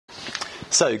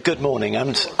So, good morning,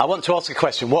 and I want to ask a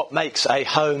question. What makes a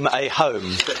home a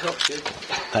home? That helps you.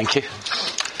 Thank you.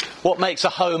 What makes a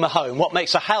home a home? What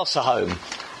makes a house a home?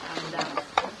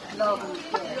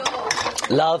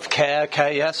 Love, care,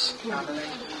 okay, yes.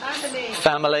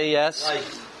 Family, yes.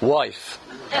 Wife.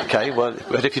 Okay, well,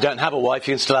 but if you don't have a wife,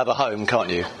 you can still have a home, can't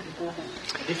you?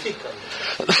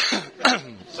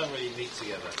 Somewhere you meet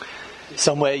together.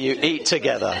 Somewhere you eat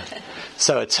together.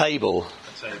 So a table.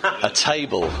 A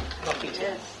table.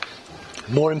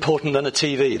 More important than a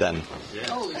TV, then?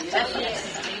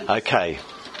 Okay.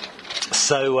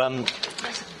 So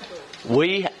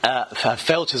we have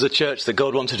felt as a church that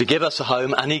God wanted to give us a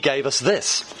home, and He gave us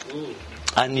this.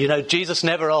 And you know, Jesus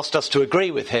never asked us to agree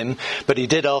with Him, but He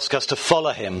did ask us to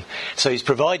follow Him. So He's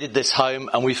provided this home,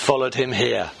 and we followed Him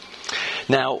here.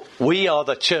 Now, we are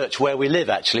the church where we live,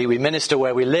 actually. We minister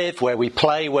where we live, where we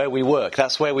play, where we work.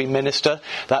 That's where we minister.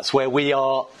 That's where we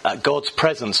are God's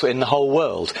presence in the whole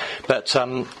world. But,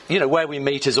 where we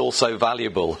meet is also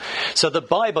valuable. So the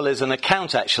Bible is an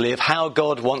account, actually, of how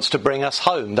God wants to bring us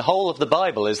home. The whole of the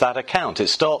Bible is that account. It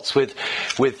starts with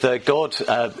God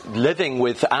living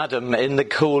with Adam in the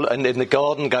cool and in the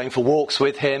garden, going for walks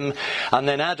with him. And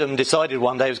then Adam decided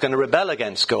one day he was going to rebel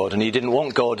against God, and he didn't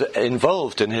want God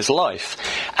involved in his life.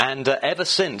 And ever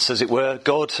since, as it were,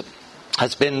 God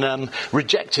has been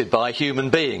rejected by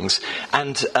human beings,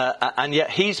 and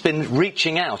yet He's been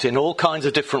reaching out in all kinds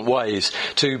of different ways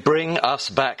to bring us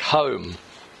back home.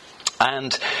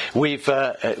 And we've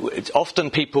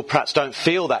often people perhaps don't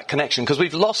feel that connection because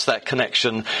we've lost that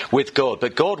connection with God.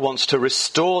 But God wants to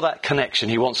restore that connection.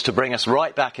 He wants to bring us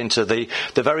right back into the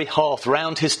very hearth,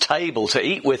 round His table, to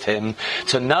eat with Him,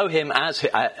 to know Him as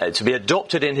to be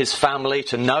adopted in His family,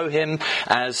 to know Him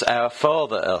as our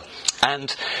Father.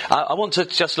 And I want to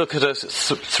just look at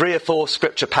 3 or 4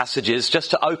 scripture passages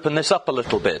just to open this up a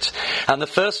little bit. And the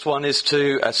first one is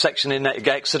to a section in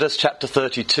Exodus chapter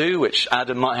 32, which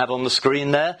Adam might have on the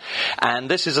screen there. And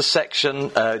this is a section,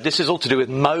 this is all to do with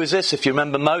Moses. If you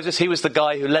remember Moses, he was the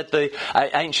guy who led the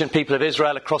ancient people of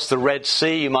Israel across the Red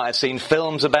Sea. You might have seen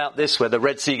films about this where the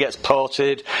Red Sea gets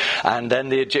parted and then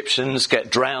the Egyptians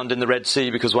get drowned in the Red Sea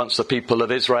because once the people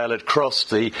of Israel had crossed,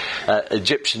 the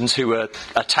Egyptians who were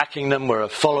attacking them were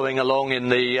following along in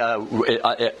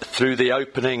the through the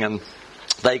opening, and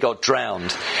they got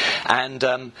drowned.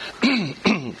 And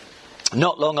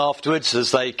not long afterwards,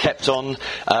 as they kept on,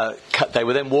 they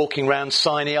were then walking around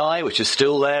Sinai, which is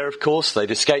still there, of course. They'd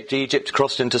escaped Egypt,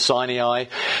 crossed into Sinai,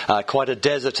 quite a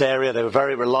desert area. They were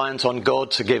very reliant on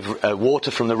God to give water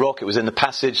from the rock. It was in the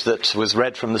passage that was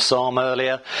read from the psalm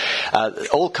earlier.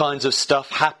 All kinds of stuff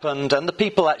happened, and the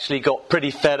people actually got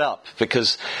pretty fed up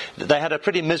because they had a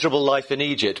pretty miserable life in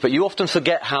Egypt. But you often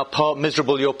forget how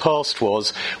miserable your past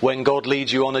was when God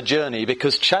leads you on a journey,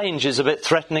 because change is a bit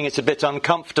threatening, it's a bit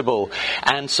uncomfortable.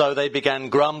 And so they began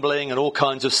grumbling and all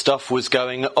kinds of stuff was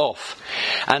going off.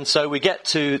 And so we get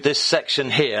to this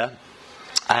section here.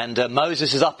 And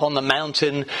Moses is up on the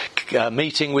mountain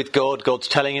meeting with God. God's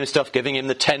telling him stuff, giving him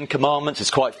the 10 Commandments.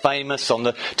 It's quite famous on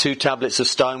the 2 tablets of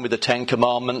stone with the 10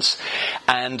 Commandments.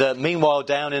 And meanwhile,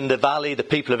 down in the valley, the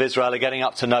people of Israel are getting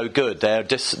up to no good.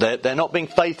 They're not being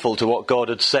faithful to what God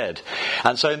had said.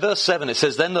 And so in verse 7 it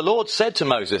says, "Then the Lord said to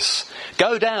Moses,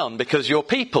 'Go down, because your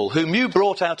people, whom you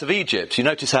brought out of Egypt,'" you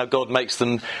notice how God makes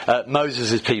them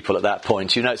Moses' people at that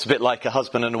point. You know, it's a bit like a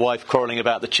husband and a wife quarrelling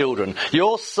about the children.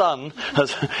 "Your son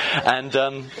has..." And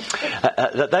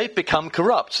they've become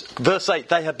corrupt. Verse 8,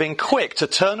 "They have been quick to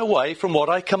turn away from what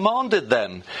I commanded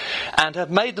them, and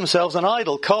have made themselves an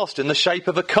idol cast in the shape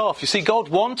of a calf." You see, God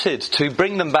wanted to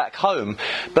bring them back home,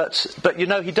 but you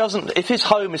know, He doesn't. If His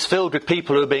home is filled with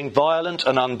people who are being violent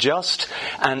and unjust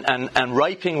and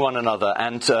raping one another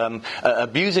and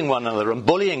abusing one another and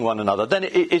bullying one another, then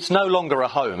it's no longer a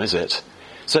home, is it?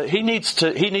 So he needs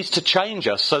to change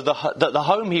us so that the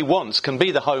home He wants can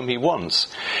be the home He wants.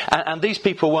 And these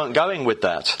people weren't going with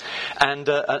that.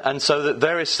 And so that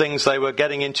various things they were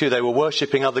getting into, they were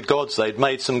worshipping other gods. They'd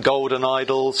made some golden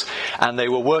idols and they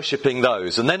were worshipping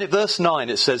those. And then in verse 9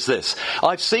 it says this,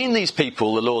 "I've seen these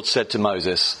people," the Lord said to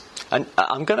Moses. And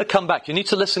I'm going to come back. You need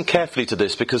to listen carefully to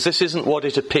this because this isn't what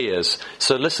it appears.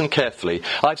 So listen carefully.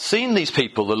 "I've seen these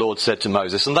people," the Lord said to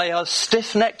Moses, "and they are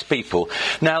stiff-necked people.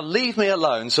 Now leave me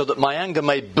alone so that my anger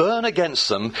may burn against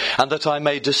them and that I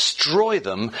may destroy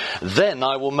them. Then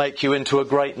I will make you into a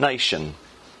great nation."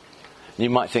 You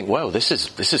might think, well, this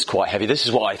is quite heavy. This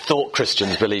is what I thought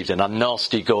Christians believed in, a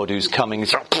nasty God who's coming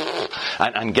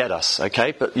and get us,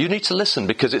 okay? But you need to listen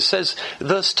because it says,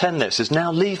 verse 10 there says,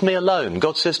 "Now leave me alone."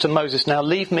 God says to Moses, "Now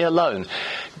leave me alone."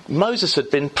 Moses had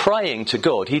been praying to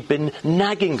God. He'd been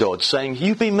nagging God, saying,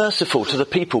 you be merciful to the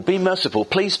people. Be merciful.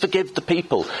 Please forgive the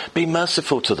people. Be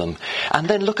merciful to them. And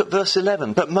then look at verse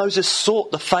 11. But Moses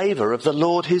sought the favour of the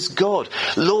Lord his God.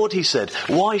 Lord, he said,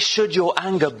 why should your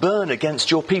anger burn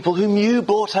against your people whom you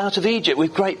brought out of Egypt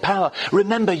with great power?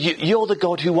 Remember, you're the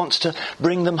God who wants to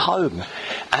bring them home.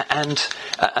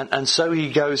 And so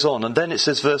he goes on. And then it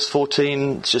says, verse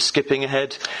 14, just skipping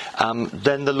ahead,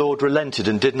 then the Lord relented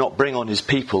and did not bring on his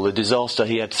people the disaster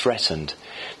he had threatened.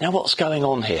 Now what's going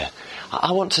on here?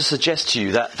 I want to suggest to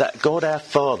you that God our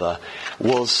Father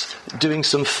was doing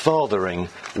some fathering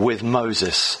with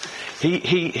Moses.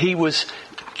 He was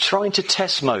trying to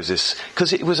test Moses,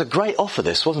 because it was a great offer,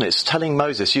 this, wasn't it? It's telling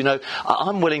Moses, you know,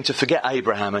 I'm willing to forget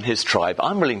Abraham and his tribe.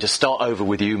 I'm willing to start over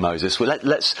with you, Moses. Well,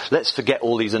 let's forget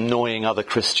all these annoying other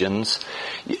Christians.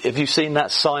 Have you seen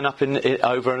that sign up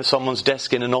over on someone's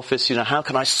desk in an office? You know, how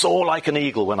can I soar like an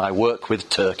eagle when I work with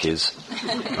turkeys?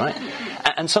 Right?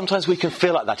 And sometimes we can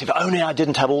feel like that. If only I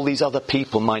didn't have all these other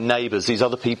people, my neighbours, these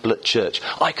other people at church,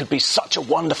 I could be such a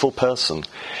wonderful person.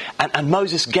 And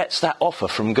Moses gets that offer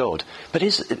from God. But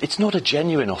it's not a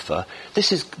genuine offer.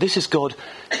 This is God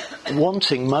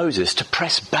wanting Moses to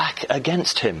press back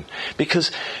against him.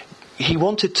 Because he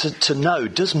wanted to know,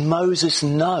 does Moses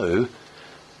know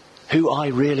who I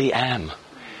really am?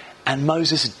 And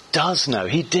Moses does know.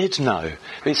 He did know.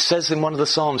 It says in one of the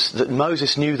Psalms that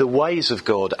Moses knew the ways of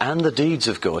God and the deeds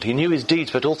of God. He knew his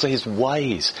deeds, but also his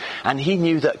ways. And he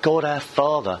knew that God our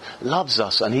Father loves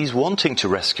us, and he's wanting to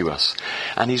rescue us.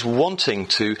 And he's wanting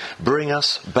to bring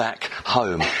us back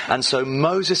home. And so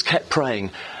Moses kept praying,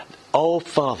 oh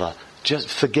Father, just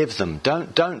forgive them.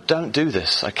 Don't do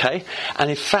this, okay?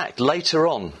 And in fact, later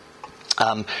on,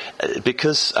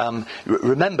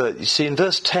 remember, you see in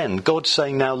verse 10, God's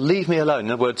saying, now leave me alone.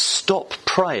 In other words, stop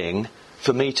praying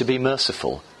for me to be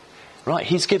merciful. Right?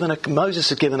 Moses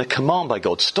has given a command by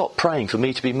God, stop praying for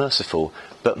me to be merciful.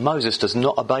 But Moses does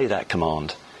not obey that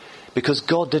command, because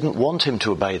God didn't want him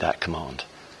to obey that command.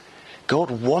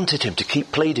 God wanted him to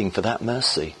keep pleading for that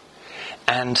mercy.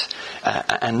 And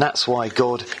that's why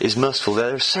God is merciful.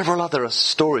 There are several other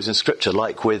stories in Scripture,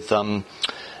 like with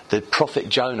the prophet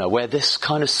Jonah, where this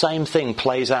kind of same thing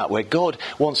plays out, where God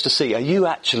wants to see, are you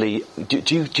actually,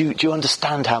 do you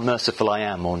understand how merciful I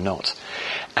am or not?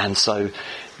 And so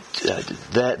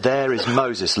there is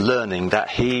Moses learning that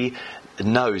he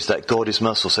knows that God is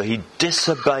merciful, so he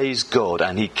disobeys God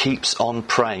and he keeps on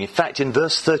praying. In fact, in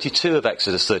verse 32 of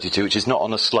Exodus 32, which is not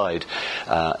on a slide,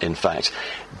 in fact,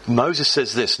 Moses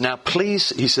says this, now please,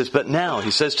 he says, but now,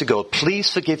 he says to God,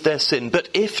 please forgive their sin, but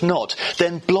if not,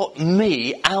 then blot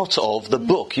me out of the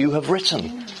book you have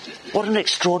written. What an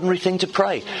extraordinary thing to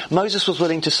pray. Moses was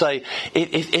willing to say,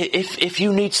 if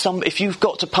you've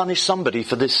got to punish somebody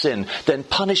for this sin, then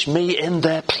punish me in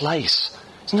their place.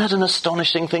 Isn't that an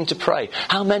astonishing thing to pray?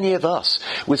 How many of us,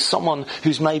 with someone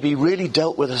who's maybe really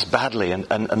dealt with us badly and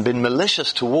been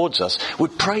malicious towards us,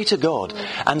 would pray to God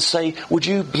and say, would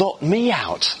you blot me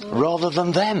out rather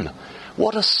than them?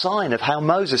 What a sign of how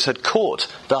Moses had caught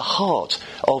the heart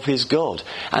of his God.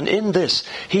 And in this,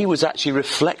 he was actually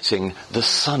reflecting the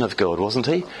Son of God, wasn't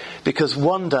he? Because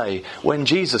one day, when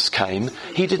Jesus came,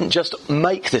 he didn't just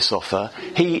make this offer.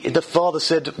 The Father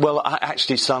said, well,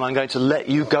 actually, Son, I'm going to let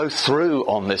you go through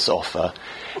on this offer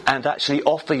and actually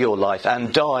offer your life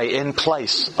and die in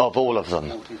place of all of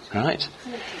them. Right?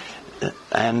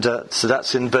 And so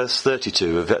that's in verse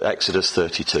 32 of Exodus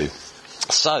 32.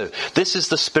 So, this is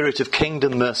the spirit of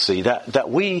kingdom mercy that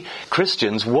we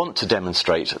Christians want to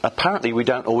demonstrate. Apparently we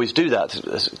don't always do that,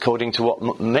 according to what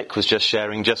Mick was just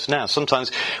sharing just now.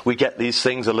 Sometimes we get these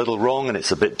things a little wrong and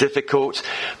it's a bit difficult,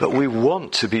 but we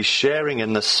want to be sharing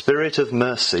in the spirit of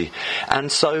mercy. And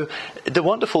so, the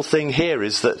wonderful thing here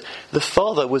is that the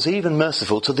Father was even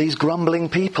merciful to these grumbling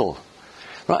people.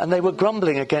 Right, and they were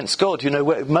grumbling against God. You know,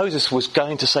 where Moses was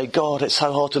going to say, God, it's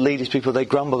so hard to lead these people. They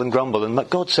grumble and grumble. And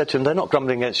God said to him, they're not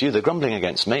grumbling against you, they're grumbling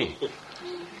against me.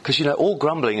 Because, you know, all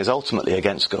grumbling is ultimately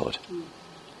against God.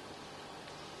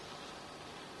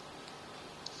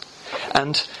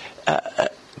 And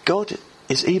God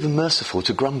is even merciful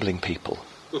to grumbling people.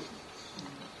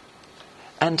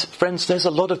 And, friends, there's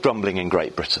a lot of grumbling in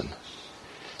Great Britain.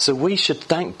 So we should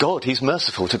thank God he's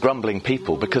merciful to grumbling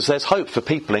people, because there's hope for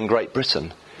people in Great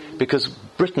Britain. because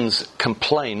Britons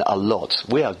complain a lot.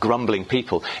 We are grumbling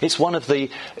people. It's one of the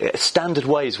standard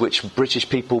ways which British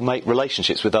people make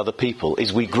relationships with other people,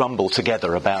 is we grumble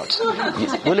together about...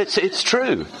 Well, it's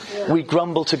true. We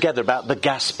grumble together about the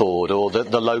gas board or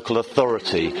the local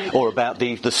authority, or about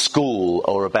the school,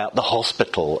 or about the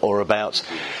hospital, or about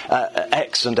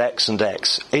X and X and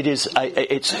X.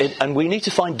 And we need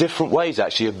to find different ways,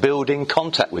 actually, of building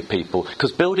contact with people,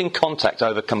 because building contact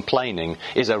over complaining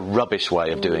is a rubbish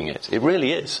way of doing it. It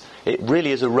really is. It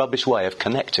really is a rubbish way of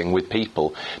connecting with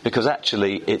people, because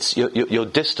actually you're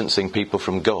distancing people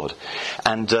from God.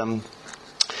 And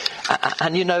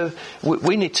you know,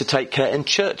 we need to take care in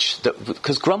church,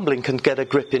 because grumbling can get a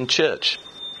grip in church.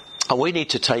 And we need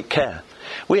to take care.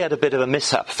 We had a bit of a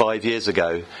mishap 5 years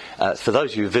ago. For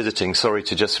those of you visiting, sorry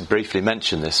to just briefly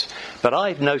mention this, but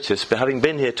I've noticed, having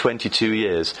been here 22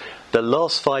 years, the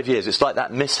last 5 years, it's like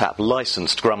that mishap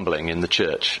licensed grumbling in the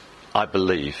church, I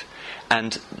believe.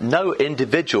 And no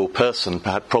individual person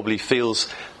probably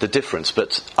feels the difference,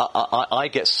 but I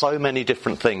get so many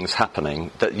different things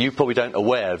happening that you probably don't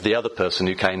aware of the other person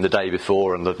who came the day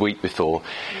before and the week before.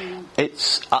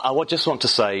 I just want to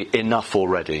say enough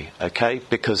already, okay?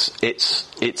 Because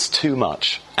it's too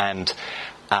much, and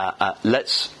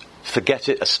let's forget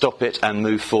it, stop it, and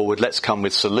move forward. Let's come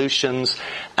with solutions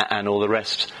and all the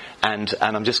rest. And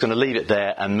I'm just going to leave it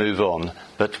there and move on.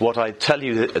 But what I tell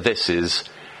you this is,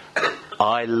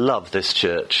 I love this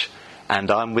church, and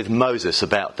I'm with Moses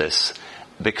about this,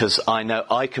 because I know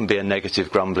I can be a negative,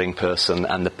 grumbling person,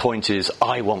 and the point is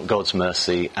I want God's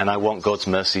mercy, and I want God's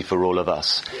mercy for all of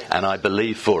us, and I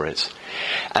believe for it.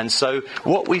 And so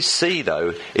what we see,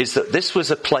 though, is that this was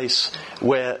a place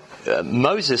where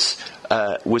Moses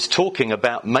was talking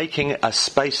about making a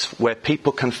space where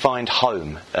people can find a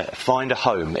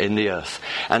home in the earth.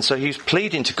 And so he's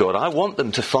pleading to God, I want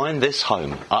them to find this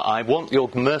home. I want your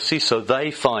mercy so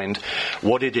they find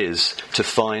what it is to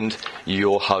find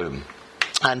your home.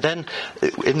 And then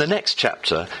in the next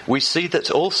chapter, we see that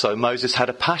also Moses had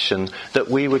a passion that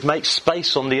we would make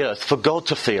space on the earth for God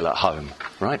to feel at home,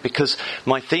 right? Because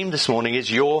my theme this morning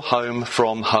is your home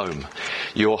from home.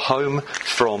 Your home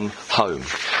from home.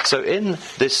 So in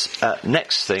this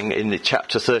next thing, in the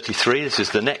chapter 33, this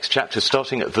is the next chapter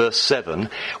starting at verse 7,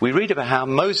 we read about how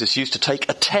Moses used to take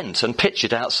a tent and pitch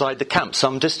it outside the camp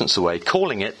some distance away,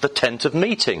 calling it the tent of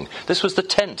meeting. This was the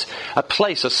tent, a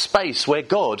place, a space where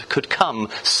God could come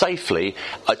safely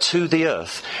to the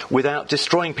earth without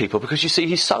destroying people, because you see,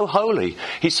 he's so holy,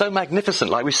 he's so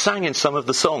magnificent, like we sang in some of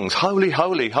the songs, holy,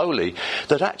 holy, holy,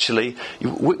 that actually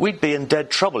we'd be in dead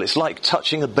trouble. It's like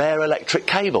touching a bare electric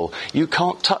cable. You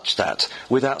can't touch that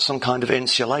without some kind of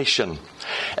insulation.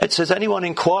 It says anyone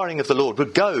inquiring of the Lord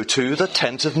would go to the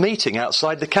tent of meeting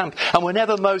outside the camp. And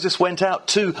whenever Moses went out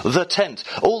to the tent,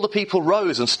 all the people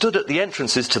rose and stood at the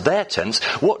entrances to their tents,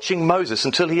 watching Moses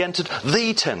until he entered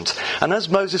the tent. And as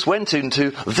Moses went into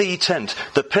the tent,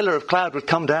 the pillar of cloud would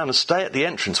come down and stay at the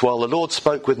entrance while the Lord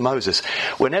spoke with Moses.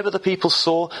 Whenever the people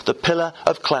saw the pillar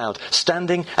of cloud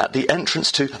standing at the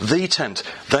entrance to the tent,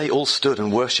 they all stood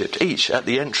and worshipped, each at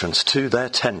the entrance to their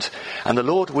tent. And the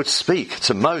Lord would speak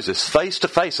to Moses face to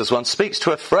face as one speaks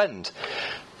to a friend.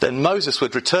 Then Moses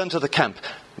would return to the camp,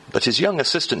 but his young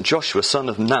assistant Joshua, son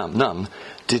of Nun,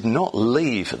 did not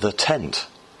leave the tent.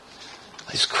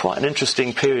 It's quite an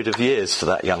interesting period of years for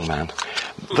that young man.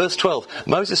 Verse 12,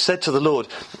 Moses said to the Lord,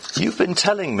 you've been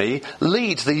telling me,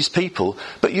 lead these people,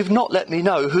 but you've not let me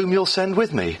know whom you'll send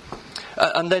with me.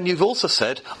 And then you've also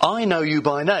said, I know you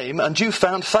by name, and you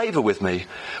found favour with me.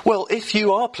 Well, if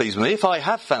you are pleased with me, if I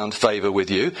have found favour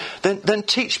with you, then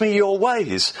teach me your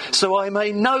ways, so I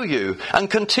may know you and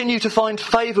continue to find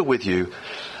favour with you.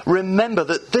 Remember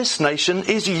that this nation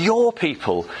is your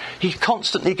people. He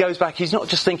constantly goes back. He's not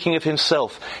just thinking of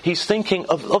himself. He's thinking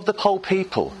of the whole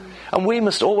people. And we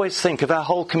must always think of our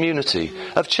whole community,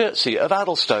 of Chertsey, of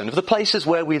Addlestone, of the places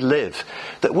where we live,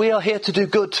 that we are here to do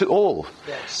good to all.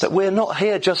 Yes. That we're not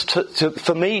here just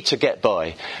for me to get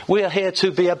by. We are here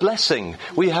to be a blessing.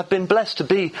 We have been blessed to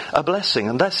be a blessing.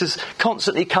 And this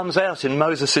constantly comes out in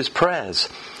Moses' prayers.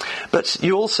 But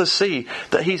you also see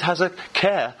that he has a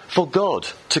care for God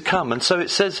to come. And so it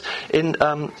says in...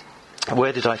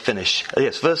 where did I finish?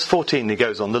 Yes, verse 14 he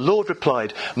goes on. The Lord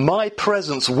replied, my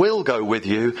presence will go with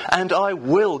you and I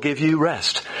will give you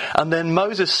rest. And then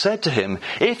Moses said to him,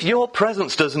 if your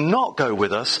presence does not go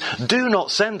with us, do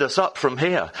not send us up from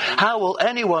here. How will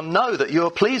anyone know that you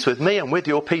are pleased with me and with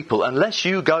your people unless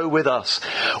you go with us?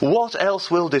 What else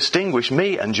will distinguish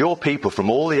me and your people from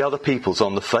all the other peoples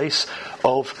on the face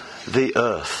of the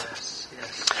earth?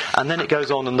 And then it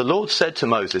goes on, and the Lord said to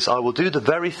Moses, I will do the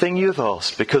very thing you have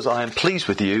asked, because I am pleased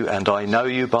with you and I know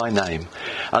you by name.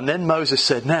 And then Moses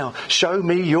said, now show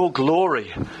me your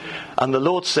glory. And the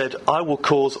Lord said, I will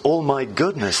cause all my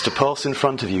goodness to pass in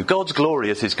front of you. God's glory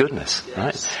is his goodness,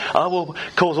 right? I will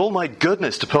cause all my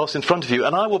goodness to pass in front of you,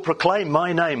 and I will proclaim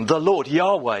my name, the Lord,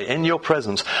 Yahweh, in your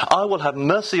presence. I will have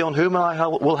mercy on whom I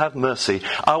will have mercy.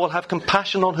 I will have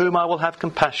compassion on whom I will have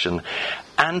compassion.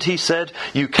 And he said,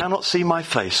 you cannot see my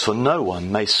face, for no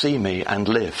one may see me and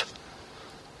live.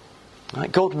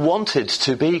 Right? God wanted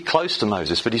to be close to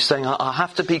Moses, but he's saying, I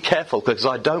have to be careful because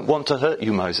I don't want to hurt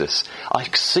you, Moses.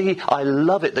 I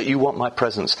love it that you want my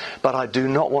presence, but I do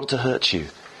not want to hurt you.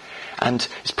 And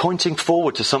he's pointing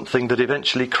forward to something that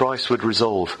eventually Christ would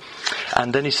resolve.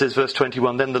 And then he says, verse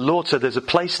 21, then the Lord said, there's a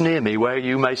place near me where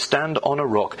you may stand on a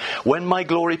rock. When my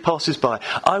glory passes by,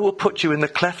 I will put you in the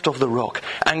cleft of the rock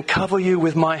and cover you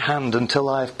with my hand until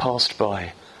I have passed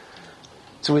by.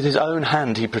 So with his own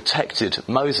hand he protected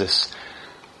Moses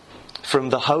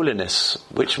from the holiness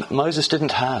which Moses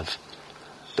didn't have,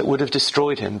 that would have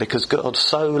destroyed him, because God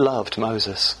so loved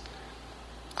Moses.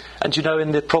 And you know,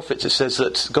 in the prophets it says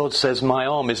that God says, my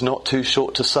arm is not too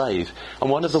short to save. And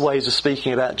one of the ways of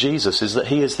speaking about Jesus is that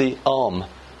he is the arm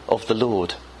of the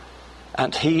Lord.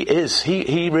 And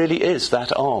he really is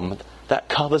that arm that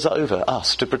covers over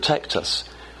us to protect us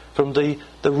from the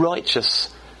righteous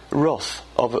wrath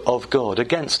of God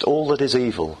against all that is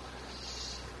evil.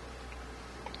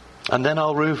 And then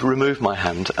I'll remove my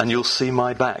hand and you'll see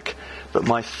my back, but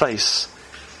my face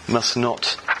must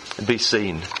not be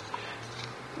seen.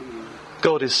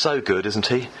 God is so good, isn't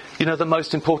he? You know, the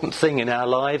most important thing in our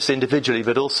lives individually,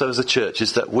 but also as a church,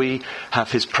 is that we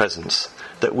have his presence.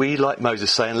 That we, like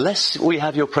Moses, say, unless we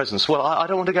have your presence, well, I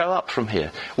don't want to go up from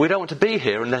here. We don't want to be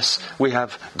here unless we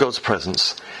have God's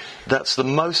presence. That's the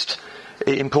most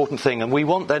important thing. And we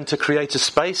want then to create a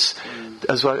space,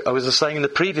 as I was saying in the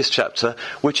previous chapter,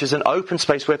 which is an open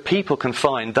space where people can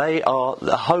find they are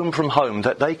a home from home,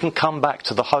 that they can come back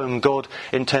to the home God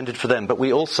intended for them. But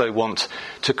we also want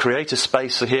to create a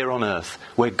space here on earth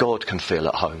where God can feel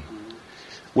at home,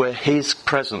 where his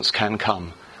presence can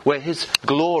come, where his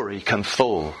glory can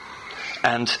fall.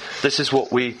 And this is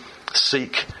what we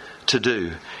seek to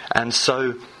do. And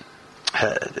so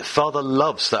Father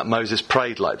loves that Moses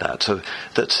prayed like that,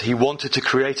 that he wanted to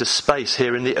create a space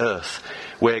here in the earth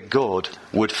where God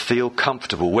would feel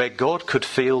comfortable, where God could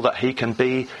feel that he can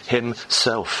be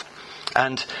himself.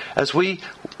 And as we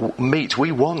meet,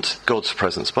 we want God's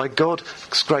presence. By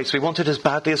God's grace, we want it as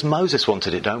badly as Moses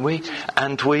wanted it, don't we?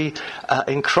 And we,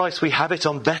 in Christ, we have it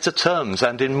on better terms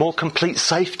and in more complete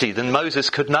safety than Moses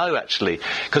could know, actually.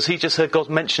 Because he just heard God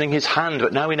mentioning his hand,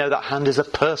 but now we know that hand is a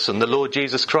person, the Lord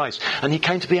Jesus Christ. And he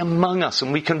came to be among us,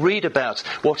 and we can read about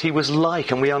what he was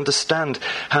like, and we understand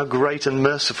how great and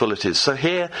merciful it is. So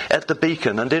here at the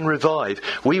Beacon and in Revive,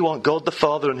 we want God the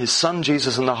Father and his Son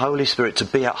Jesus and the Holy Spirit to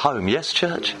be at home. Yes,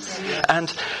 church?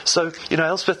 And so, you know,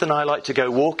 Elspeth and I like to go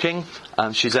walking.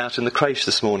 She's out in the creche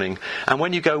this morning. And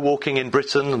when you go walking in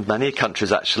Britain, and many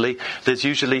countries actually, there's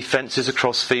usually fences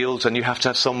across fields, and you have to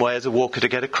have some way as a walker to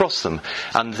get across them.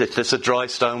 And if there's a dry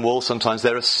stone wall, sometimes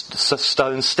there are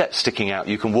stone steps sticking out.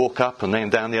 You can walk up and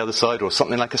then down the other side, or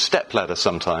something like a step ladder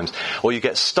sometimes. Or you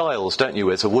get stiles, don't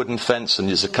you? It's a wooden fence and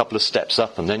there's a couple of steps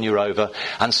up and then you're over.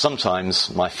 And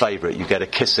sometimes, my favourite, you get a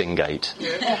kissing gate.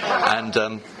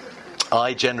 And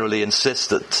I generally insist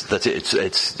that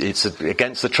it's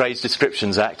against the Trades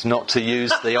Descriptions Act not to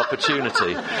use the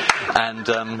opportunity. And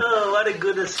what a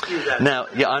good excuse that. Now,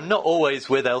 yeah, I'm not always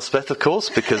with Elspeth, of course,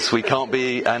 because we can't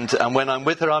be. And when I'm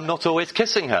with her, I'm not always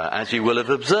kissing her, as you will have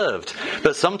observed.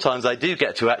 But sometimes I do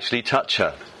get to actually touch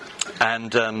her.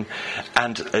 And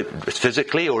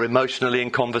physically or emotionally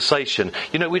in conversation.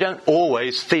 You know, we don't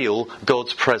always feel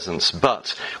God's presence,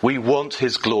 but we want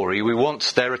his glory.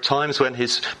 There are times when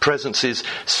his presence is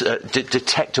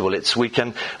detectable. We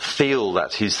can feel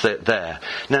that he's there.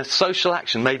 Now, social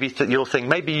action may be your thing.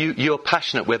 Maybe you're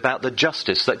passionate about the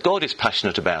justice that God is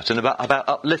passionate about, and about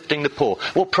uplifting the poor.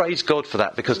 Well, praise God for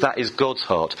that, because that is God's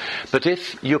heart. But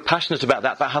if you're passionate about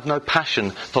that, but have no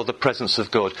passion for the presence of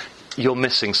God, you're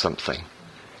missing something.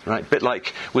 Right? A bit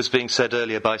like was being said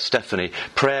earlier by Stephanie,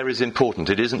 prayer is important.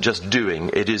 It isn't just doing,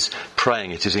 it is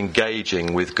praying, it is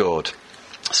engaging with God.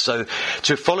 So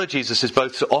to follow Jesus is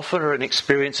both to offer an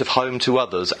experience of home to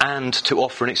others and to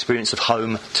offer an experience of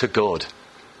home to God.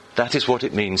 That is what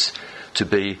it means to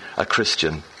be a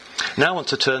Christian. Now I want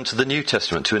to turn to the New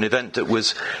Testament, to an event that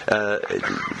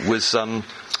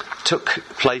took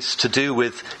place to do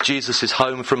with Jesus'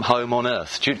 home from home on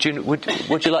earth.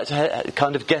 Would you like to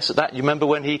kind of guess at that? You remember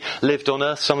when he lived on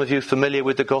earth? Some of you familiar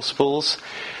with the Gospels?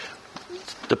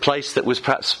 the place that was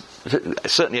perhaps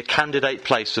certainly a candidate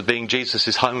place for being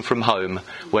Jesus' home from home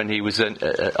when he was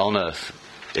on earth.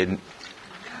 In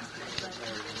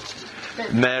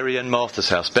Mary and Martha's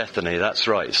house, Bethany, that's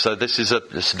right. So this is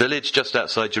this village just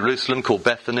outside Jerusalem called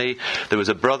Bethany. There was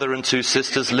a brother and two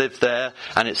sisters lived there,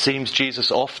 and it seems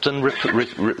Jesus often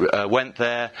went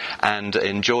there and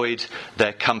enjoyed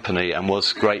their company and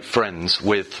was great friends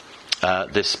with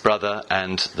this brother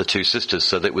and the two sisters.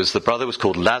 So the brother was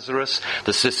called Lazarus,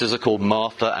 the sisters are called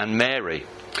Martha and Mary.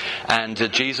 And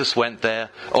Jesus went there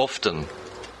often.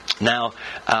 Now,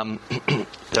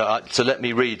 so let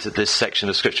me read this section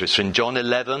of Scripture. It's from John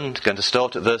 11, going to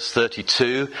start at verse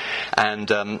 32. And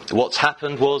what's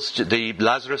happened was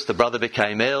Lazarus, the brother,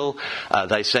 became ill.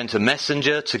 They sent a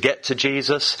messenger to get to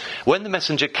Jesus. When the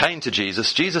messenger came to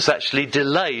Jesus, Jesus actually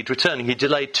delayed returning. He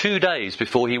delayed 2 days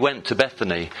before he went to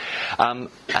Bethany.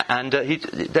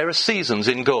 There are seasons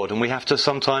in God, and we have to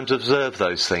sometimes observe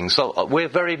those things. So we're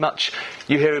very much,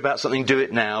 you hear about something, do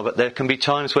it now, but there can be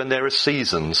times when there are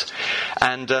seasons.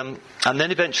 And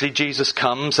then eventually Jesus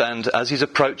comes, and as he's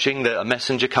approaching, a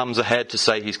messenger comes ahead to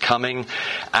say he's coming,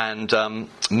 and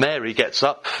Mary gets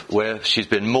up where she's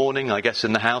been mourning, I guess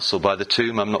in the house or by the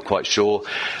tomb, I'm not quite sure.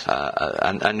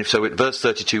 And so at verse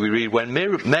 32 we read, when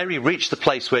Mary reached the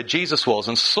place where Jesus was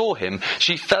and saw him,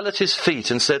 she fell at his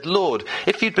feet and said, "Lord,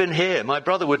 if you'd been here, my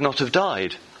brother would not have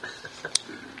died."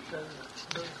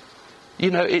 You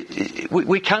know,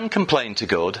 we can complain to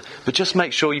God, but just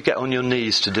make sure you get on your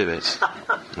knees to do it.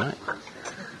 Right?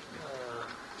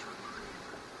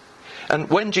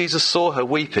 And when Jesus saw her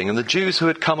weeping, and the Jews who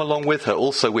had come along with her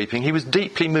also weeping, he was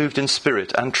deeply moved in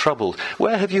spirit and troubled.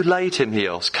 "Where have you laid him?" he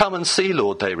asked. "Come and see,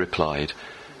 Lord," they replied.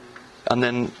 And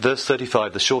then verse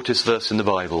 35, the shortest verse in the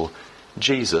Bible,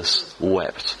 Jesus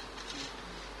wept.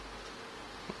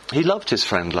 He loved his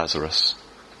friend Lazarus,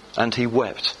 and he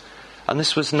wept. And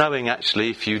this was knowing, actually,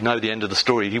 if you know the end of the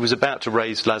story, he was about to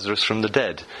raise Lazarus from the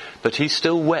dead. But he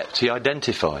still wept, he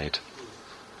identified.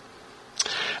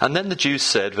 And then the Jews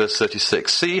said, verse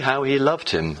 36, "See how he loved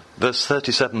him." Verse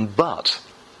 37, but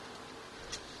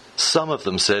some of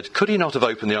them said, "Could he not have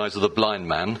opened the eyes of the blind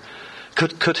man?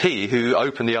 Could he who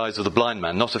opened the eyes of the blind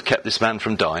man not have kept this man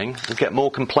from dying?" We'll get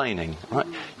more complaining. Right?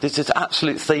 This is an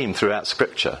absolute theme throughout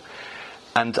Scripture.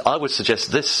 And I would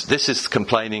suggest this is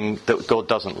complaining that God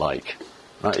doesn't like.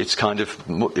 Right?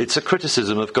 It's a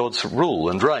criticism of God's rule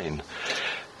and reign.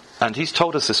 And he's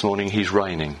told us this morning he's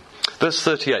reigning. Verse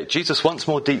 38, Jesus, once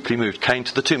more deeply moved, came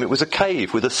to the tomb. It was a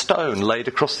cave with a stone laid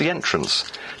across the entrance.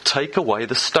 "Take away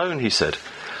the stone," he said.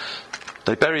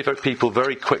 They bury people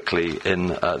very quickly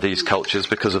in these cultures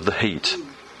because of the heat.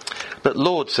 "But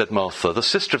Lord," said Martha, "the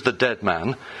sister of the dead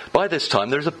man, by this time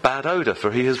there is a bad odour,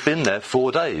 for he has been there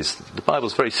 4 days." The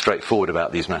Bible's very straightforward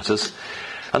about these matters.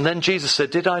 And then Jesus said,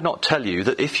 "Did I not tell you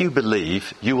that if you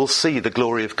believe, you will see the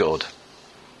glory of God?"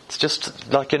 It's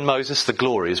just like in Moses, the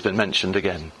glory has been mentioned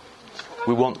again.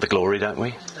 We want the glory, don't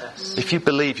we? If you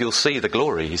believe, you'll see the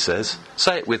glory, he says.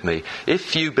 Say it with me.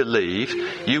 If you believe,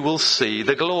 you will see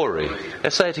the glory.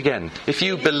 Let's say it again. If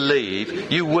you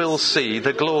believe, you will see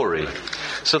the glory.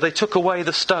 So they took away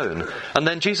the stone. And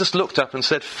then Jesus looked up and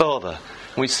said, "Father."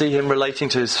 And we see him relating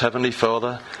to his heavenly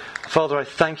Father. "Father, I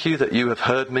thank you that you have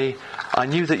heard me. I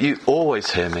knew that you always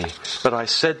hear me. But I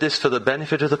said this for the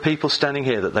benefit of the people standing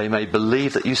here, that they may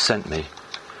believe that you sent me."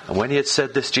 And when he had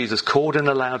said this, Jesus called in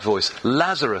a loud voice,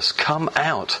 "Lazarus, come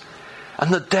out."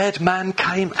 And the dead man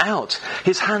came out,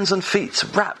 his hands and feet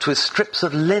wrapped with strips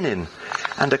of linen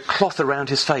and a cloth around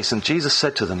his face. And Jesus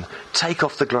said to them, "Take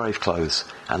off the grave clothes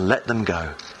and let them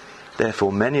go."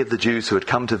 Therefore many of the Jews who had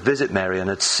come to visit Mary and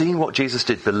had seen what Jesus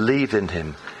did believed in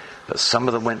him. But some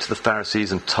of them went to the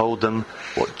Pharisees and told them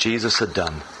what Jesus had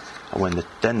done. And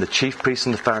then the chief priests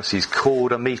and the Pharisees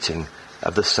called a meeting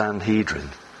of the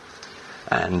Sanhedrin.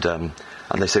 And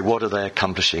they say, "What are they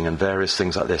accomplishing?" and various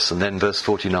things like this. And then verse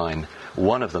 49,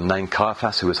 one of them, named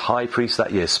Caiaphas, who was high priest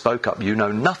that year, spoke up, "You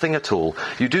know nothing at all.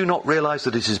 You do not realize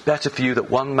that it is better for you that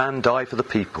one man die for the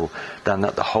people than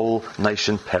that the whole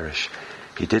nation perish."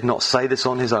 He did not say this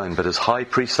on his own, but as high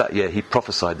priest that year, he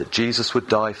prophesied that Jesus would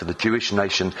die for the Jewish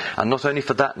nation, and not only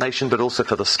for that nation, but also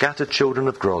for the scattered children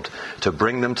of God, to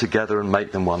bring them together and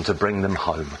make them one, to bring them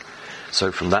home.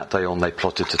 So from that day on, they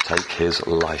plotted to take his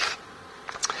life.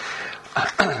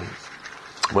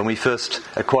 When we first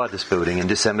acquired this building in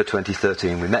December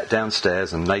 2013, we met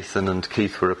downstairs and Nathan and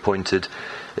Keith were appointed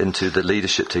into the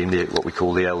leadership team, what we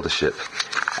call the eldership.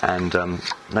 And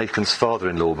Nathan's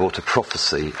father-in-law brought a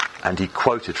prophecy and he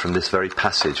quoted from this very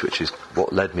passage, which is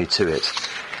what led me to it.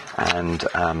 And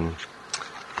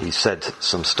he said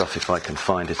some stuff, if I can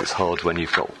find it. It's hard when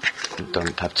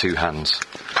don't have two hands.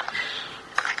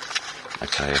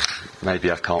 Okay,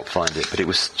 maybe I can't find it, but it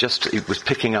was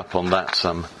picking up on that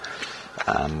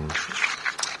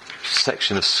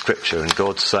section of scripture, and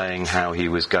God saying how he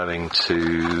was going to, do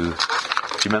you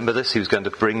remember this? He was going to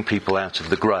bring people out of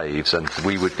the graves, and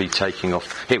we would be taking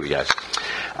off. Here we go.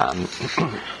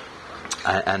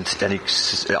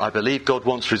 I believe God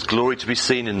wants for his glory to be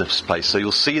seen in this place. So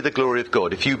you'll see the glory of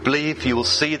God. If you believe, you will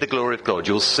see the glory of God.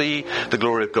 You'll see the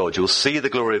glory of God. You'll see the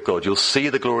glory of God. You'll see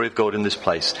the glory of God in this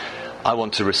place. I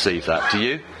want to receive that. Do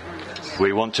you?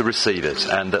 We want to receive it,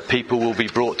 and that people will be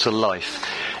brought to life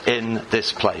in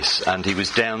this place. And he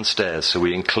was downstairs, so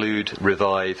we include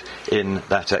Revive in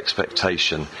that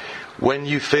expectation. When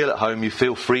you feel at home, you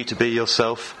feel free to be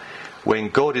yourself. When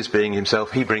God is being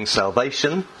himself, he brings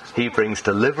salvation, he brings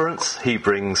deliverance, he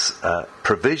brings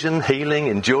provision, healing,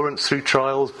 endurance through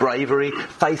trials, bravery,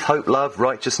 faith, hope, love,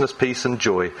 righteousness, peace and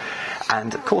joy.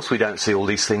 And of course we don't see all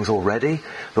these things already,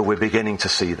 but we're beginning to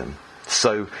see them.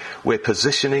 So we're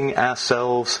positioning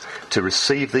ourselves to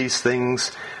receive these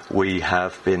things. We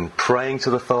have been praying to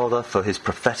the Father for his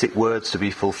prophetic words to be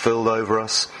fulfilled over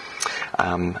us.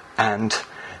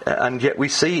 And yet we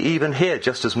see even here,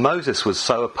 just as Moses was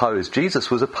so opposed, Jesus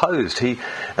was opposed.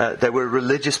 There were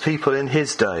religious people in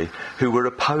his day who were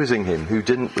opposing him, who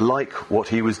didn't like what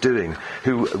he was doing,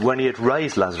 who, when he had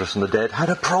raised Lazarus from the dead, had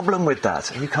a problem with that.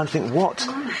 And you kind of think, what?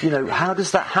 How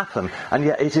does that happen? And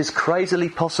yet it is crazily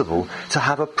possible to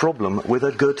have a problem with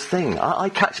a good thing. I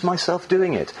catch myself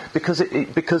doing it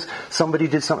because somebody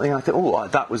did something. I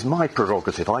think, that was my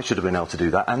prerogative. I should have been able to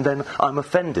do that. And then I'm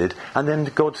offended, and then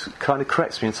God kind of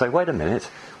corrects me and say, wait a minute,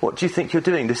 what do you think you're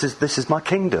doing? This is my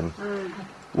kingdom.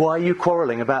 Why are you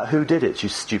quarrelling about who did it, you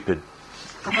stupid?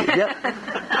 Yeah.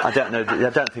 I don't know.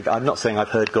 I'm not saying I've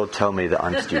heard God tell me that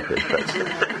I'm stupid, but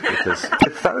because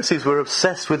the Pharisees were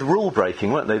obsessed with rule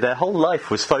breaking, weren't they? Their whole life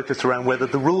was focused around whether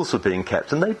the rules were being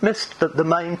kept, and they'd missed the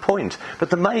main point. But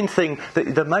the main thing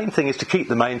is to keep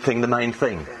the main thing the main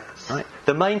thing. Right?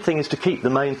 The main thing is to keep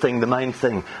the main thing the main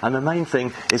thing, and the main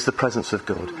thing is the presence of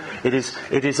God. It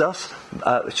is us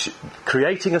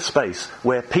creating a space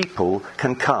where people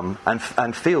can come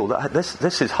and feel that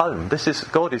this is home.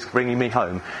 God is bringing me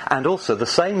home, and also the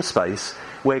same space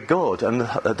where God and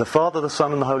the Father, the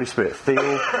Son, and the Holy Spirit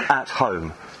feel at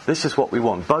home. This is what we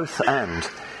want, both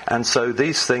and so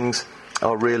these things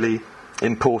are really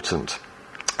important,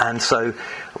 and so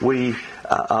we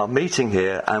are meeting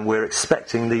here and we're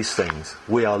expecting these things.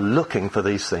 We are looking for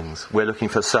these things. We're looking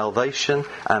for salvation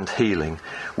and healing.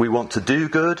 We want to do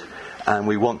good and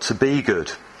we want to be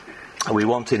good. We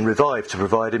want in Revive to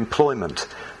provide employment,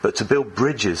 but to build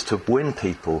bridges, to win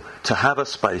people, to have a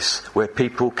space where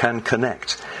people can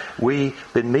connect. We've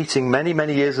been meeting many,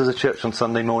 many years as a church on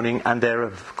Sunday morning, and there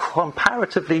are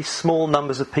comparatively small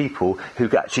numbers of people who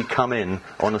actually come in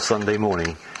on a Sunday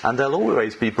morning. And they'll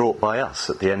always be brought by us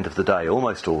at the end of the day,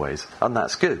 almost always, and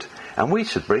that's good. And we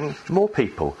should bring more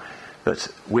people. But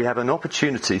we have an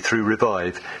opportunity through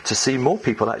Revive to see more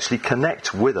people actually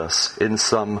connect with us in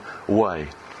some way.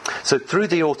 So through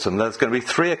the autumn, there's going to be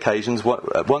 3 occasions,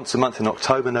 once a month in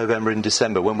October, November and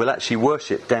December, when we'll actually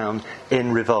worship down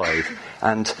in Revive.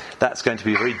 And that's going to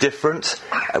be very different.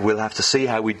 We'll have to see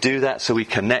how we do that so we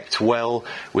connect well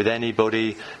with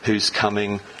anybody who's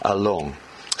coming along.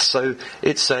 So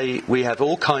we have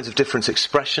all kinds of different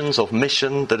expressions of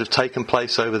mission that have taken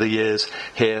place over the years.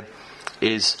 Here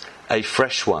is a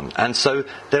fresh one. And so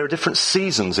there are different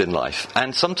seasons in life,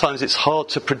 and sometimes it's hard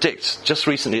to predict. Just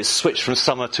recently it's switched from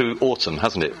summer to autumn,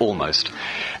 hasn't it? Almost.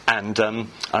 And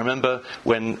I remember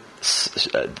when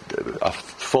a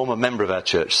former member of our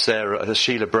church,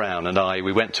 Sheila Brown, and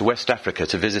we went to West Africa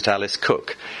to visit Alice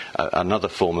Cook, another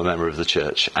former member of the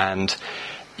church, and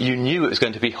you knew it was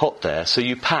going to be hot there, so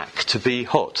you pack to be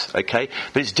hot, okay?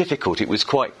 But it's difficult. It was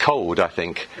quite cold, I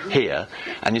think, here.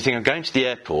 And you think, I'm going to the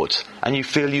airport, and you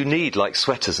feel you need, like,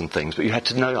 sweaters and things. But you had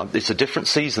to know, it's a different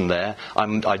season there.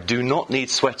 I do not need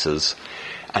sweaters.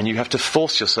 And you have to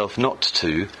force yourself not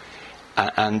to.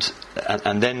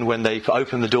 And then when they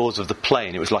opened the doors of the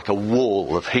plane, it was like a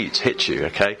wall of heat hit you,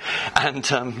 okay? And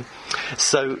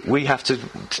so we have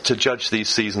to judge these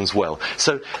seasons well.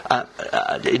 So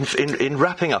in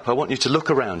wrapping up, I want you to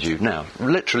look around you now.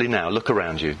 Literally now, look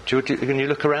around you. Can you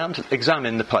look around?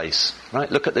 Examine the place, right?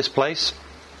 Look at this place.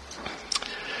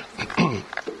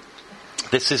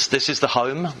 This is the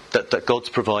home that God's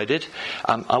provided.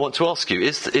 I want to ask you,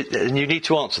 and you need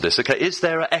to answer this, okay? Is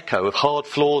there an echo of hard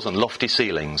floors and lofty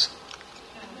ceilings?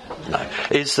 No.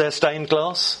 Is there stained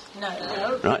glass?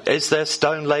 No. Right. Is there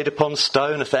stone laid upon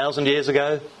stone 1,000 years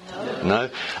ago? No.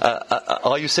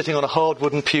 Are you sitting on a hard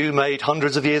wooden pew made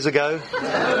hundreds of years ago?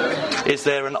 No. Is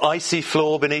there an icy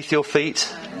floor beneath your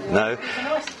feet? No? There's a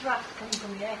nice draft coming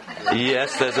from the air conditioner.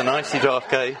 Yes, there's an icy draft.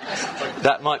 Okay.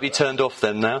 That might be turned off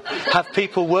then now. Have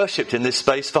people worshipped in this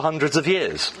space for hundreds of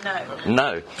years?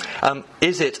 No. No.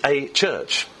 Is it a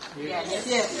church?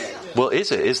 Yes. Well,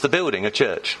 is it? Is the building a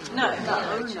church? No.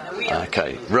 We are.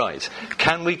 Okay, right.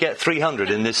 Can we get 300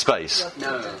 in this space?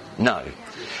 No.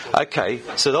 Okay,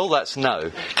 so all that's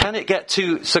no. Can it get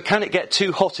too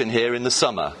hot in here in the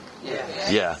summer?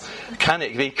 Yes. Yeah. Can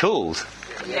it be cooled?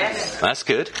 Yes. That's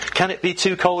good. Can it be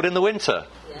too cold in the winter?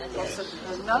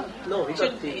 No, we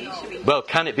got the... Well,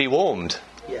 can it be warmed?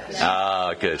 Yes.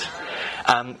 Ah, good.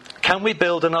 Can we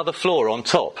build another floor on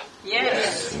top?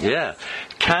 Yes. Yeah.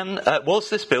 Was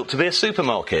this built to be a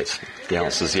supermarket? The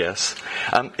answer's yes.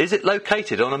 Is it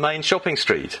located on a main shopping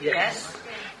street? Yes.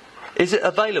 Is it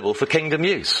available for kingdom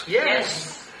use?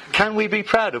 Yes. Can we be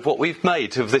proud of what we've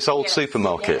made of this old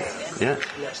supermarket? Yeah.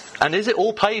 And is it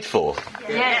all paid for?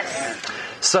 Yes.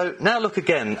 So now look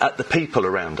again at the people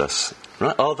around us.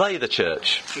 Right? Are they the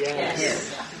church?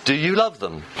 Yes. Do you love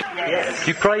them? Yes.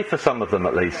 Do you pray for some of them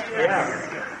at least?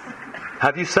 Yeah.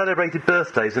 Have you celebrated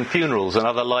birthdays and funerals and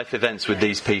other life events with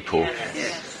these people?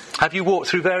 Yes. Have you walked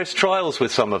through various trials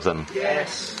with some of them?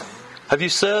 Yes. Have you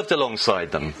served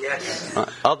alongside them? Yes.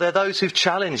 Are there those who've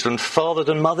challenged and fathered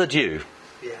and mothered you?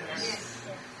 Yes.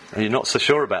 Are you not so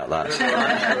sure about that?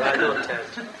 I don't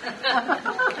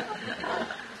have.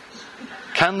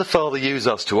 Can the Father use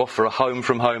us to offer a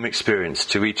home-from-home experience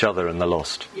to each other and the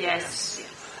lost? Yes.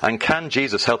 And can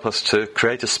Jesus help us to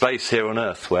create a space here on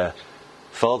earth where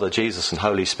Father, Jesus and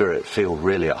Holy Spirit feel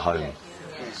really at home?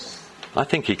 Yes. I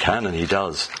think he can, and he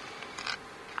does.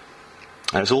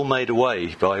 And it's all made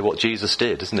away by what Jesus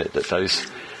did, isn't it? That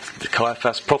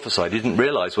Caiaphas prophesied. He didn't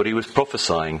realise what he was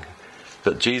prophesying,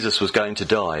 that Jesus was going to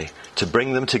die to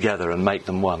bring them together and make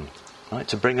them one, right?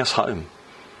 To bring us home.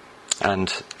 And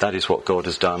that is what God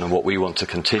has done and what we want to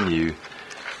continue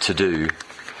to do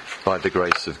by the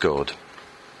grace of God.